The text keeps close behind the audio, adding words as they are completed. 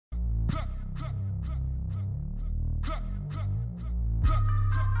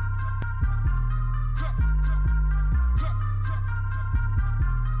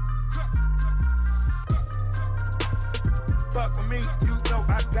you know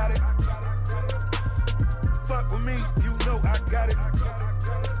I got it. Fuck with me, you know I got it.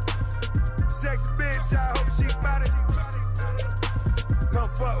 Sexy bitch, I hope she bout it. Come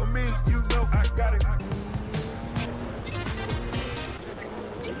fuck with me, you know I got it.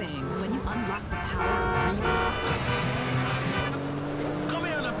 When you unlock the power of Come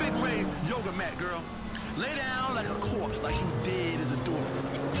here on a big rave yoga mat, girl. Lay down like a corpse, like you dead as a door.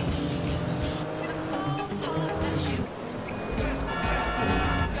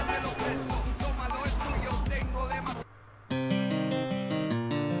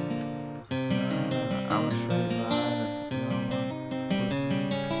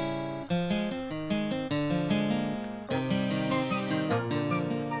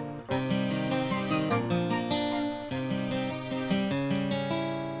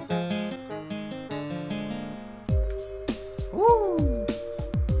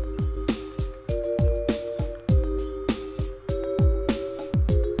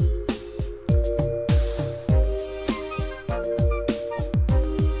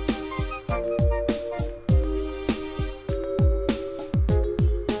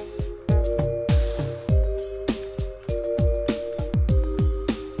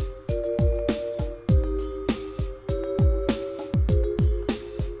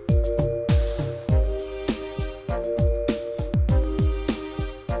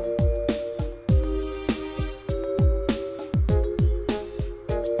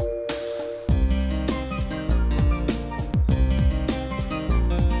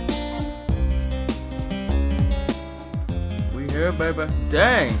 Here, baby.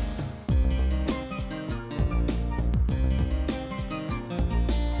 Dang.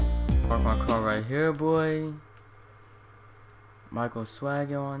 Park my car right here, boy. Michael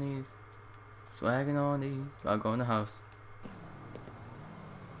swagging on these. Swagging on these. I'll go in the house.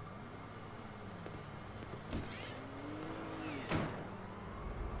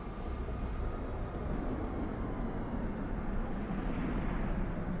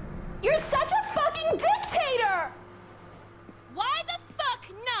 You're such a fucking dictator! Why the fuck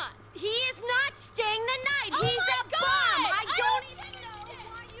not? He is not staying the night. Oh, he's a bum. I don't even know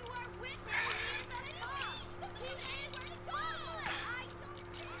why you are with him. He's a bum. He is a bum. I don't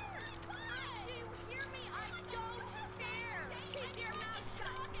care. Do you hear me? I don't care. Keep your mouth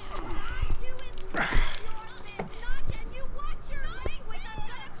shut. All I do is your business, not and you watch your language. I'm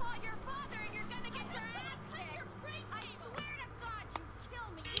gonna call your father and you're gonna get your ass kicked. I swear to God, you kill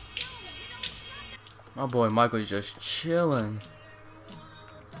me. You kill me. You know it's not. My boy Michael's just chilling.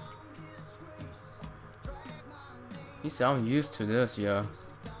 He said, I'm used to this, yo.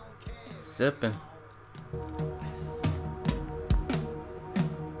 Sipping.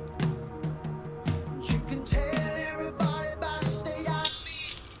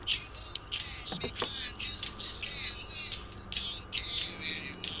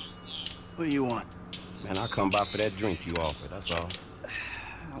 What do you want? Man, I come by for that drink you offered, that's all.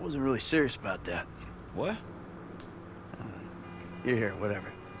 I wasn't really serious about that. What? You're here,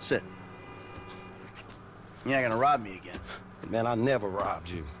 whatever. Sit. You're not gonna rob me again. Man, I never robbed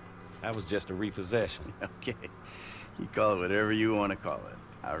you. That was just a repossession. Okay. You call it whatever you want to call it.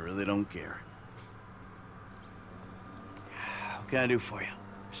 I really don't care. What can I do for you?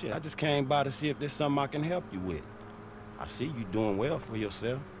 Shit, I just came by to see if there's something I can help you with. I see you doing well for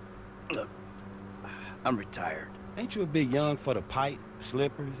yourself. Look, I'm retired. Ain't you a bit young for the pipe,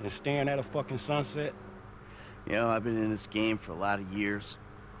 slippers, and staring at a fucking sunset? You know, I've been in this game for a lot of years,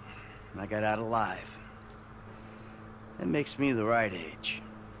 and I got out alive. That makes me the right age.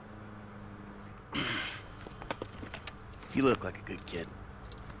 You look like a good kid.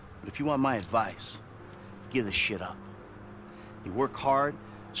 But if you want my advice, give this shit up. You work hard,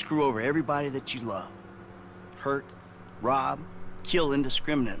 screw over everybody that you love. Hurt, rob, kill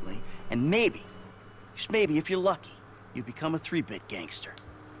indiscriminately, and maybe, just maybe if you're lucky, you become a 3-bit gangster.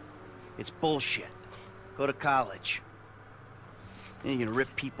 It's bullshit. Go to college. Then you're gonna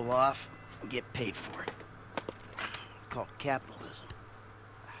rip people off and get paid for it. It's called capitalism.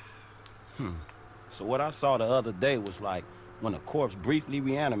 So what I saw the other day was like when a corpse briefly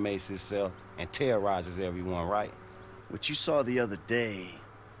reanimates itself and terrorizes everyone, right? What you saw the other day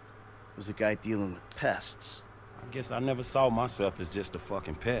was a guy dealing with pests. I guess I never saw myself as just a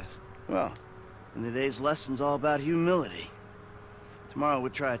fucking pest. Well, and today's lesson's all about humility. Tomorrow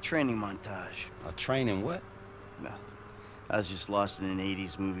we'll try a training montage. A training what? Nothing. I was just lost in an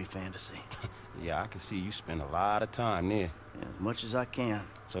 80s movie fantasy. Yeah, I can see you spend a lot of time there. Yeah, as much as I can.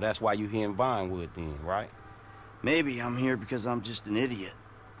 So that's why you here in Vinewood then, right? Maybe I'm here because I'm just an idiot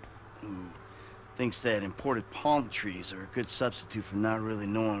who thinks that imported palm trees are a good substitute for not really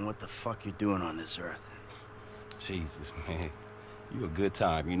knowing what the fuck you're doing on this earth. Jesus, man. You a good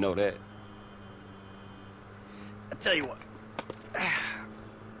time, you know that. I tell you what.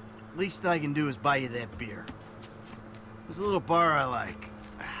 Least I can do is buy you that beer. There's a little bar I like.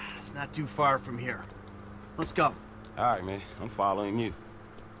 It's not too far from here. Let's go. All right, man. I'm following you.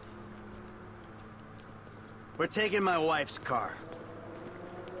 We're taking my wife's car.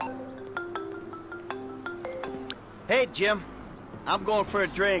 Hey, Jim. I'm going for a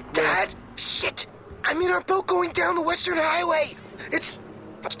drink. Dad! Shit! I'm in our boat going down the Western Highway! It's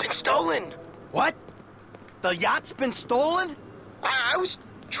been stolen! What? The yacht's been stolen? I was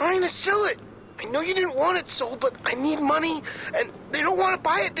trying to sell it. I know you didn't want it sold, but I need money, and they don't want to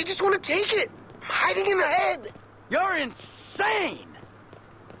buy it. They just want to take it. I'm hiding in the head. You're insane!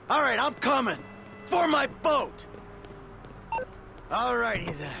 All right, I'm coming. For my boat. All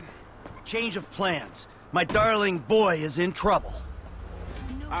righty then. Change of plans. My darling boy is in trouble.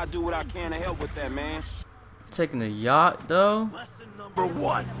 I'll do what I can to help with that, man. Taking the yacht, though? Lesson number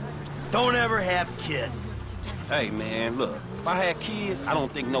 1. Don't ever have kids. Hey, man, look. If I had kids, I don't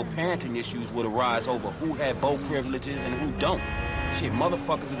think no parenting issues would arise over who had boat privileges and who don't. Shit,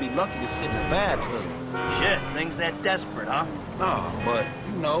 motherfuckers would be lucky to sit in a bathtub. Shit, things that desperate, huh? Nah, but,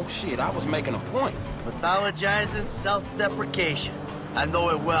 you know, shit, I was making a point. Pathologizing self-deprecation. I know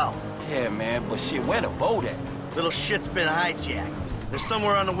it well. Yeah, man, but shit, where the boat at? Little shit's been hijacked. They're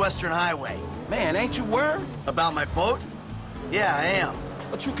somewhere on the Western Highway. Man, ain't you worried? About my boat? Yeah, I am.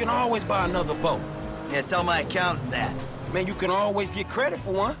 But you can always buy another boat. Yeah, tell my accountant that. Man, you can always get credit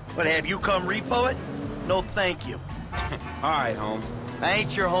for one. But have you come repo it? No, thank you. All right, homie. I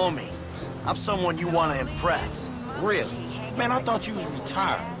ain't your homie. I'm someone you want to impress. Really? Man, I thought you was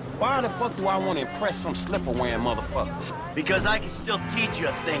retired. Why the fuck do I want to impress some slipper-wearing motherfucker? Because I can still teach you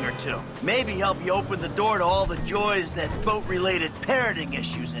a thing or two. Maybe help you open the door to all the joys that boat-related parenting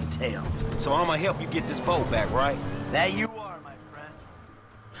issues entail. So I'm gonna help you get this boat back, right? That you are, my friend.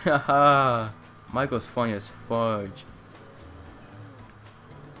 Haha. Michael's funny as fudge.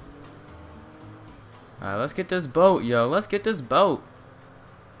 Alright, let's get this boat, yo. Let's get this boat.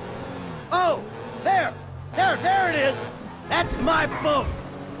 Oh, there! There it is! That's my boat!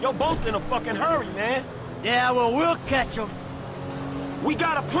 Your boat's in a fucking hurry, man. Yeah, well, we'll catch them. We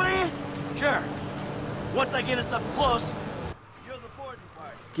got a plan? Sure. Once I get us up close, you're the boarding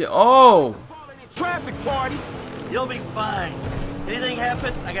party. Oh! Falling in traffic party. You'll be fine. Anything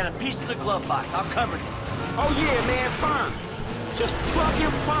happens, I got a piece of the glove box. I'll cover you. Oh yeah, man, fine. Just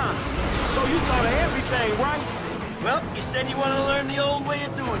fucking fine. So you thought of everything, right? Well, you said you want to learn the old way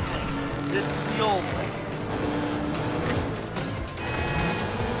of doing things. This is the old way.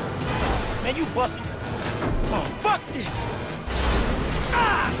 Man, you busting. Oh, fuck this.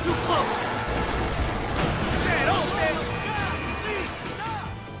 Ah, too close. Shit, oh, man. God, please, stop!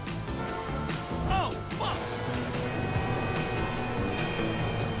 Oh, fuck.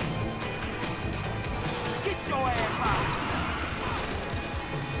 Get your ass out!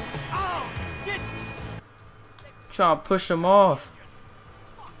 Oh, get... Trying to push him off.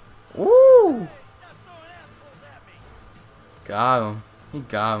 Woo! Got him. He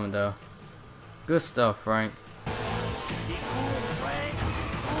got him, though. Good stuff, Frank.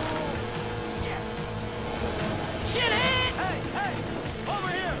 Shithead! Hey, over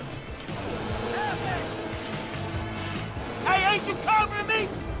here! Hey, ain't you covering me?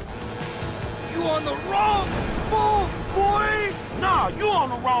 You on the wrong boat, boy! Nah, you on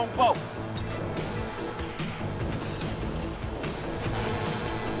the wrong boat.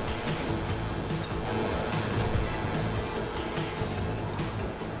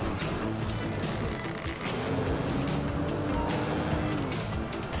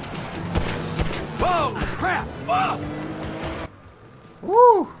 Whoa, crap! Whoa!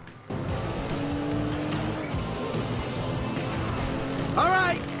 Woo! All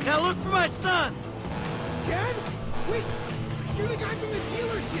right, now look for my son. Dad? Wait! You're the guy from the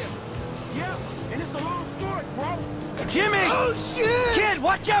dealership! Yeah, and it's a long story, bro. Jimmy! Oh, shit! Kid,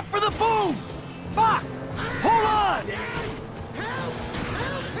 watch out for the boom! Fuck! Hold on! Dad! Help!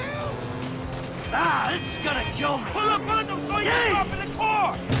 Help! Help! Ah, this is gonna kill me. Pull up on them so you Yay! can drop in the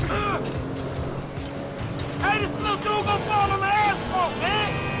car. Hey, this little dude gonna fall on the asphalt, man.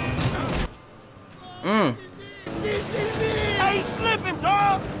 This is it! Hey, he's slipping,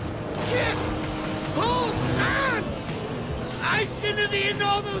 dog. Shit! Hold on! I shouldn't have eaten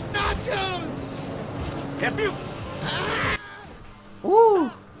all those nachos! If you...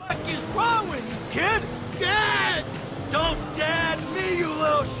 Woo! What is wrong with you, kid? Dad! Don't dad me, you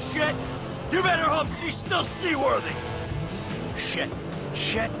little shit! You better hope she's still seaworthy! Shit.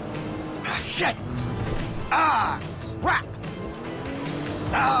 Shit. Ah, shit! Ah! Crap!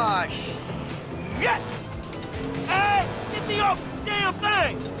 Ah, shit! Hey, get me off. damn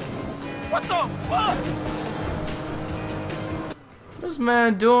thing! What the fuck? What's this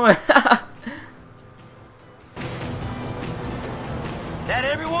man doing? That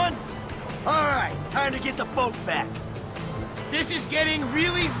everyone? All right, time to get the boat back. This is getting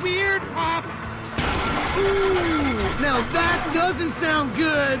really weird, Pop. Ooh, now that doesn't sound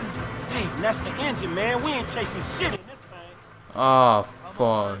good. Damn, that's the engine, man. We ain't chasing shit in this thing. Oh,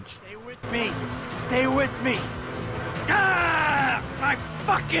 fudge. Stay with me. Stay with me. Ah, my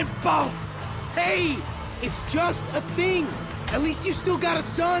fucking boat. Hey, it's just a thing. At least you still got a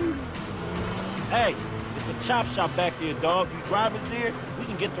son. Hey, it's a chop shop back there, dog. You drivers there, we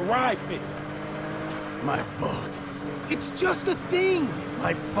can get the ride fixed. My boat. It's just a thing.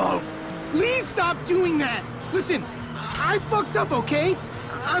 My boat. Please stop doing that. Listen, I fucked up, okay?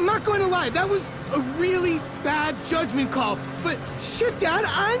 I'm not going to lie. That was a really bad judgment call. But shit, Dad,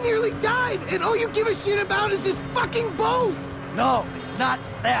 I nearly died. And all you give a shit about is this fucking boat. No, it's not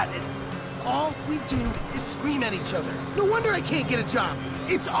that. It's... All we do is scream at each other. No wonder I can't get a job.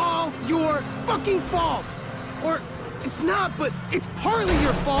 It's all your fucking fault. Or it's not, but it's partly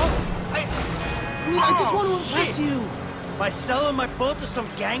your fault. I just want to impress you. By selling my boat to some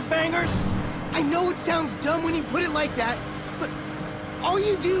gangbangers? I know it sounds dumb when you put it like that, but all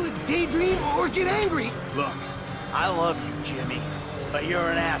you do is daydream or get angry. Look, I love you, Jimmy, but you're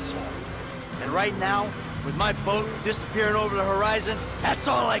an asshole. And right now, with my boat disappearing over the horizon, that's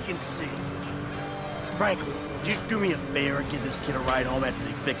all I can see. Franklin, would you do me a favor and give this kid a ride home after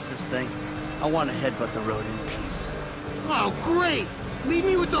they fix this thing? I want to headbutt the road in peace. Oh, great! Leave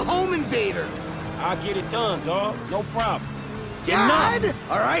me with the home invader. I'll get it done, dog. No problem. Dad!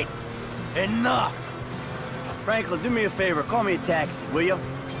 Enough, all right? Enough! Franklin, do me a favor. Call me a taxi, will you?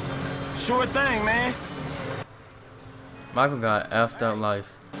 Sure thing, man. Michael got effed up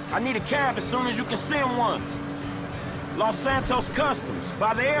life. I need a cab as soon as you can send one. Los Santos Customs,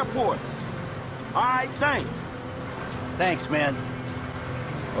 by the airport. All right, thanks. Thanks, man.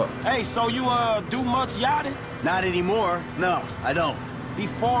 Hey, so you, do much yachting? Not anymore. No, I don't.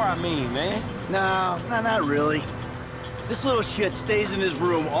 Before, I mean, man. No, not really. This little shit stays in his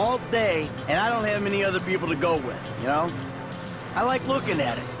room all day, and I don't have many other people to go with, you know? I like looking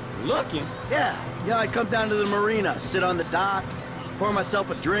at it. Looking? Yeah, I'd come down to the marina, sit on the dock, pour myself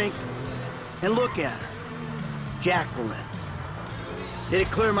a drink, and look at her. Jacqueline. It'd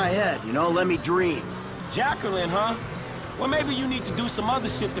clear my head, you know, let me dream. Jacqueline, huh? Well, maybe you need to do some other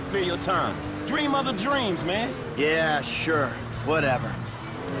shit to fill your time. Dream other dreams, man. Yeah, sure. Whatever.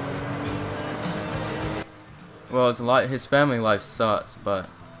 Well, it's like his family life sucks, but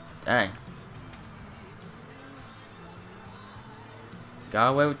dang. Got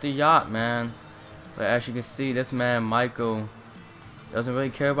away with the yacht, man. But as you can see, this man, Michael, doesn't really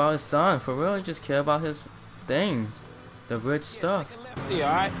care about his son. For real, he just care about his things. The rich stuff. Yeah,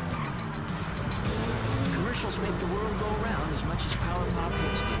 all right. Commercials make the world go round as much as power pop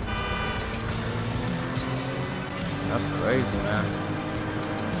hits do. That's crazy, man.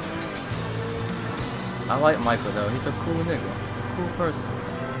 I like Michael though. He's a cool nigga. He's a cool person.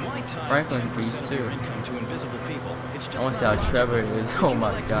 Franklin's beast too. I want to see how Trevor is. Oh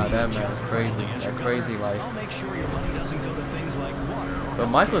my god, that man is crazy. That crazy life. But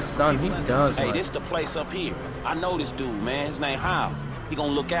Michael's son, he does. Hey, like, this the place up here. I know this dude, man. His name Hiles. He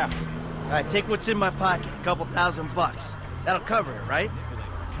gonna look after me. All right, take what's in my pocket. A couple $1,000. That'll cover it, right?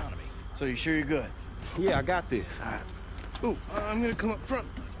 So you sure you're good? Yeah, I got this. All right. Ooh, I'm gonna come up front.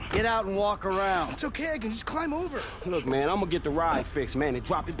 Get out and walk around. It's okay, I can just climb over. Look, man, I'm gonna get the ride fixed, man, and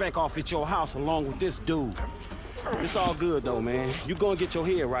drop it back off at your house along with this dude. It's all good, though, man. You gonna get your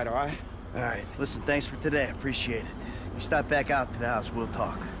head right, all right? All right, listen, thanks for today. I appreciate it. You stop back out to the house, we'll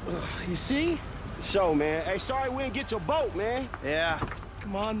talk. You see? Show, man. Hey, sorry we didn't get your boat, man. Yeah.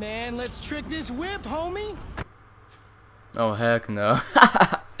 Come on, man, let's trick this whip, homie. oh heck no.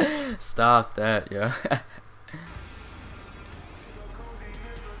 Stop that, yo.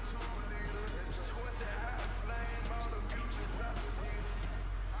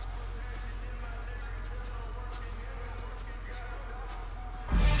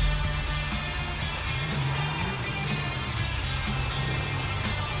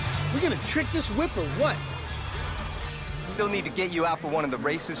 We're gonna trick this whip or what? Still need to get you out for one of the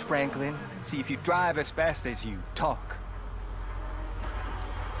races, Franklin. See if you drive as fast as you talk.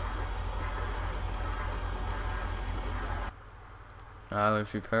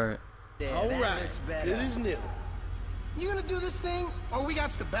 Let's repair it. All right, good as new. You gonna do this thing, or we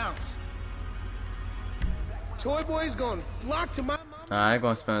got to bounce? Toy Boy's gonna flock to my mama. Nah, I ain't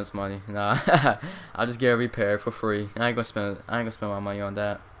gonna spend this money. Nah, I'll just get it repaired for free. I ain't gonna spend my money on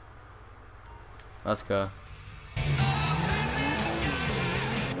that. Let's go.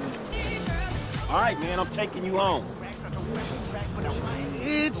 All right, man, I'm taking you home.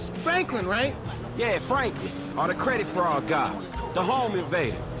 It's Franklin, right? Yeah, Franklin, or the credit fraud guy, the home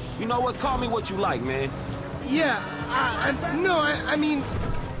invader. You know what? Call me what you like, man. Yeah, I mean,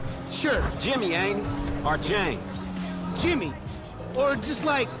 sure. Jimmy, ain't he? Or James? Jimmy. Or just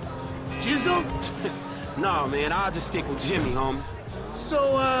like, Jizzle? Nah, man, I'll just stick with Jimmy, homie. So,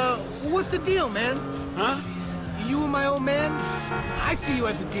 what's the deal, man? Huh? You and my old man? I see you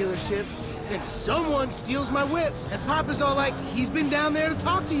at the dealership, and someone steals my whip, and Papa's all like, he's been down there to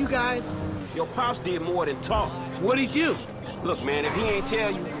talk to you guys. Your pops did more than talk. What'd he do? Look, man, if he ain't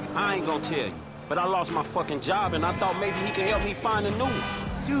tell you, I ain't gonna tell you. But I lost my fucking job, and I thought maybe he could help me find a new one.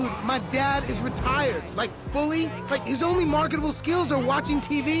 Dude, my dad is retired. Like, fully. Like, his only marketable skills are watching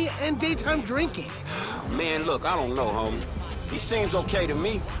TV and daytime drinking. Man, look, I don't know, homie. He seems okay to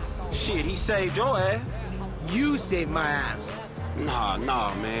me. Shit, he saved your ass. You saved my ass. Nah,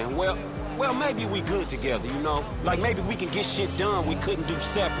 man. Well, maybe we good together, you know? Like, maybe we can get shit done we couldn't do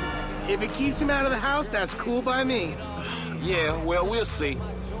separate. If it keeps him out of the house, that's cool by me. Yeah, well, we'll see.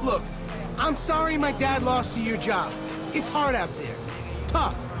 Look, I'm sorry my dad lost you your job. It's hard out there.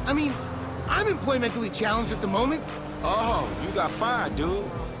 Tough. I mean, I'm employmentally challenged at the moment. Oh, you got fired, dude.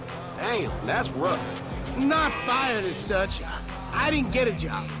 Damn, that's rough. Not fired as such. I didn't get a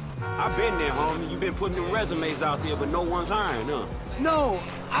job. I've been there, homie. You've been putting the resumes out there, but no one's hiring, huh? No,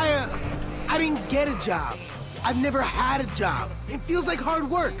 I didn't get a job. I've never had a job. It feels like hard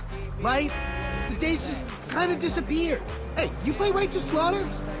work. Life, the days just kind of disappear. Hey, you play Righteous Slaughter?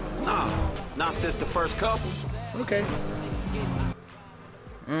 Nah, not since the first couple. Okay.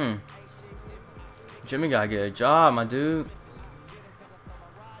 Jimmy gotta get a job, my dude.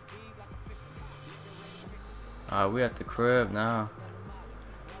 Alright, we at the crib now.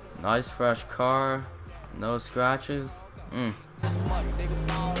 Nice fresh car. No scratches.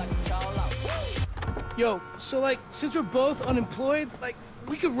 Yo, so like, since we're both unemployed, like,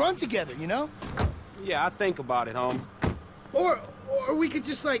 we could run together, you know? Yeah, I think about it, homie. Or we could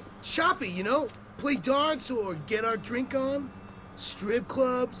just like shop it, you know? Play darts or get our drink on. Strip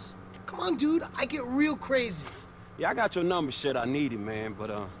clubs. Come on, dude, I get real crazy. Yeah, I got your number, shit. I need it, man. But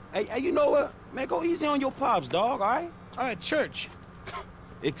hey, you know what? Man, go easy on your pops, dog. All right? All right, church.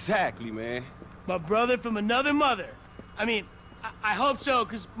 Exactly, man. My brother from another mother. I mean, I hope so,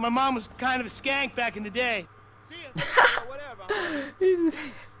 because my mom was kind of a skank back in the day. See ya. Whatever.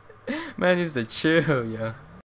 Man, he's the chill, yeah.